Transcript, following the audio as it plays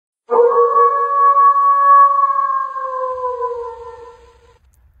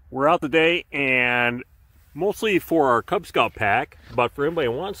we're out today, and mostly for our Cub Scout pack, but for anybody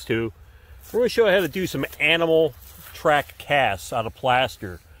who wants to, we're going to show you how to do some animal track casts out of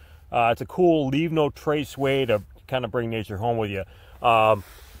plaster. It's a cool leave no trace way to kind of bring nature home with you. So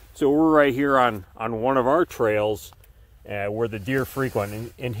we're right here on one of our trails where the deer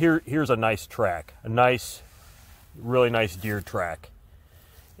frequent, and here's a nice track, a nice, really nice deer track.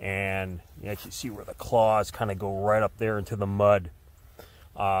 And you actually see where the claws kind of go right up there into the mud.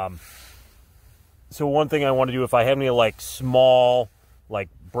 So one thing I want to do, if I have any like small like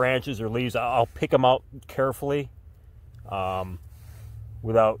branches or leaves, I'll pick them out carefully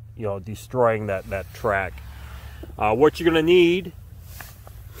without, you know, destroying that track. What you're gonna need,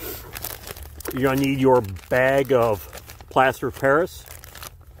 you're gonna need your bag of plaster of Paris.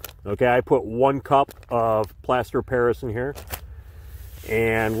 Okay, I put 1 cup of plaster of Paris in here.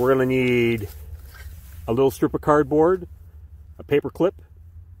 And we're going to need a little strip of cardboard, a paper clip,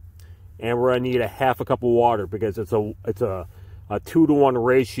 and we're going to need a half a cup of water because it's a 2-to-1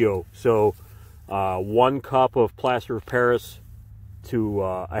 ratio. So 1 cup of plaster of Paris to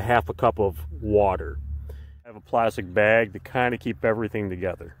a half a cup of water. I have a plastic bag to kind of keep everything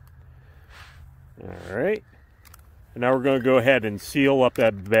together. All right. And now we're going to go ahead and seal up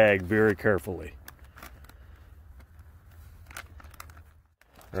that bag very carefully.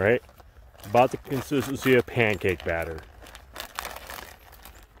 All right, about the consistency of pancake batter.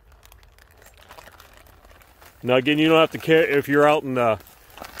 Now again, you don't have to carry, if you're out in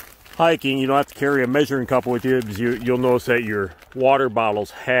hiking, you don't have to carry a measuring cup with you, because you'll notice that your water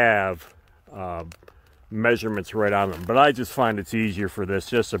bottles have measurements right on them. But I just find it's easier for this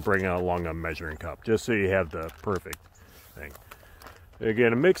just to bring along a measuring cup, just so you have the perfect thing. Again,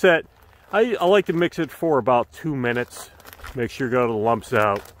 to mix that, I like to mix it for about 2 minutes. Make sure you go to the lumps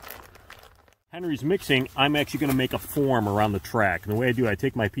out. Henry's mixing, I'm actually going to make a form around the track. And the way I do it, I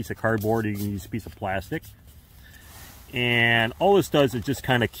take my piece of cardboard, you can use a piece of plastic. And all this does is just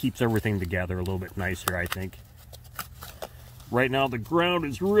kind of keeps everything together a little bit nicer, I think. Right now the ground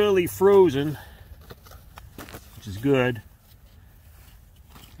is really frozen, which is good.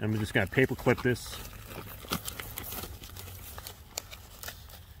 And I'm just going to paper clip this.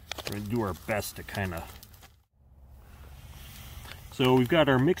 We're going to do our best to kind of... So we've got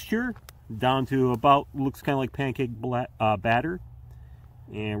our mixture down to about, looks kind of like pancake batter.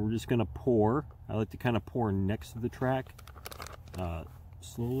 And we're just going to pour. I like to kind of pour next to the track,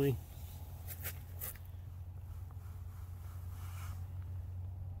 slowly.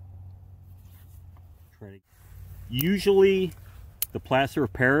 Usually the plaster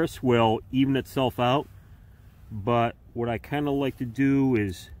of Paris will even itself out, but what I kind of like to do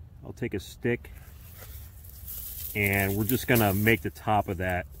is I'll take a stick, and we're just gonna make the top of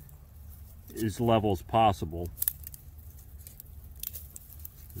that as level as possible.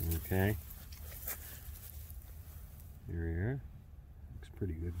 Okay. Here we are. Looks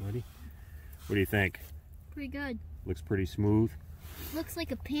pretty good, buddy. What do you think? Pretty good. Looks pretty smooth. Looks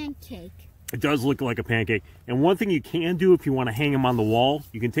like a pancake. It does look like a pancake. And one thing you can do if you want to hang them on the wall,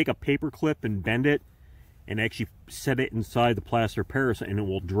 you can take a paper clip and bend it and actually set it inside the plaster of Paris, and it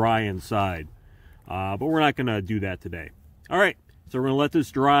will dry inside. But we're not going to do that today. All right, so we're going to let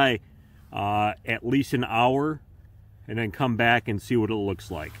this dry at least an hour, and then come back and see what it looks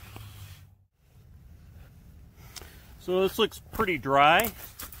like. So this looks pretty dry,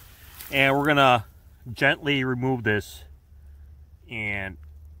 and we're going to gently remove this, and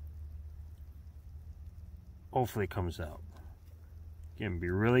hopefully it comes out. Again, be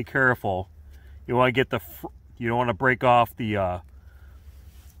really careful. You want to get you don't want to break off the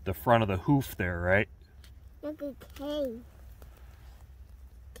front of the hoof there, right? Look at K.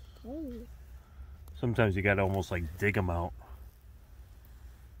 Sometimes you got to almost like dig them out.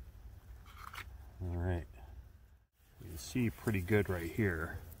 All right. You can see pretty good right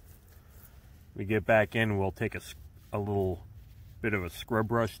here. We get back in, we'll take a little bit of a scrub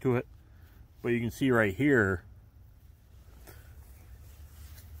brush to it. But you can see right here.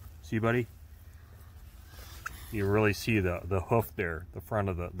 See, buddy? You really see the hoof there, the front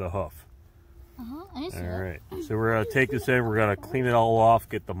of the hoof. I see. All right, so we're gonna take this in. We're gonna clean it all off,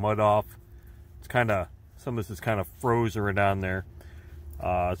 get the mud off. It's kind of, some of this is kind of frozen right down there.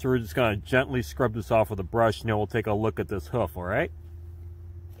 So we're just gonna gently scrub this off with a brush, and then we'll take a look at this hoof. All right?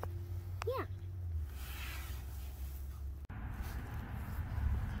 Yeah.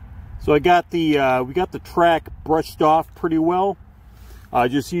 So I got the we got the track brushed off pretty well.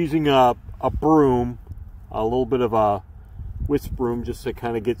 Just using a broom, a little bit of a whisk broom, just to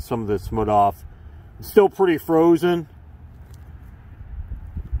kind of get some of this mud off. It's still pretty frozen.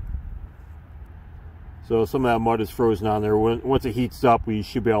 So some of that mud is frozen on there. Once it heats up, we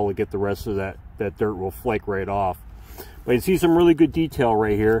should be able to get the rest of that dirt will flake right off. But you see some really good detail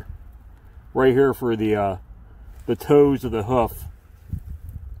right here for the toes of the hoof.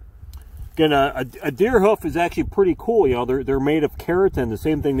 Again, a deer hoof is actually pretty cool. You know, they're made of keratin, the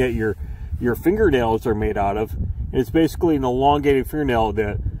same thing that your fingernails are made out of. And it's basically an elongated fingernail.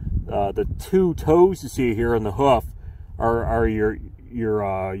 The two toes you see here on the hoof are your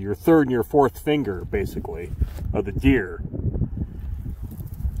third and your fourth finger, basically, of the deer.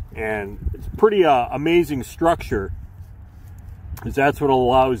 And it's pretty amazing structure, because that's what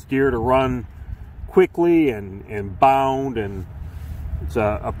allows deer to run quickly and bound, and it's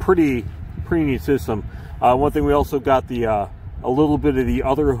a pretty neat system. One thing, we also got a little bit of the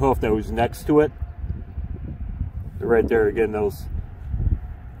other hoof that was next to it. Right there, again, those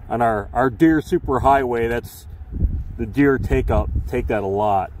on our deer superhighway, that's the deer take that a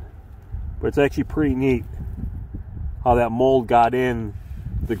lot. But it's actually pretty neat how that mold got in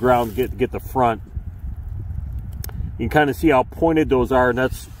the ground to get the front. You can kind of see how pointed those are, and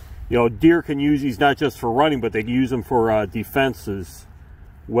that's, you know, deer can use these not just for running, but they can use them for defense as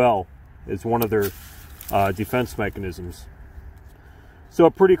well. It's one of their defense mechanisms. So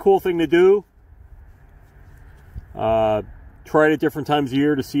a pretty cool thing to do. Try it at different times of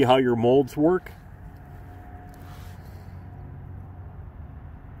year to see how your molds work.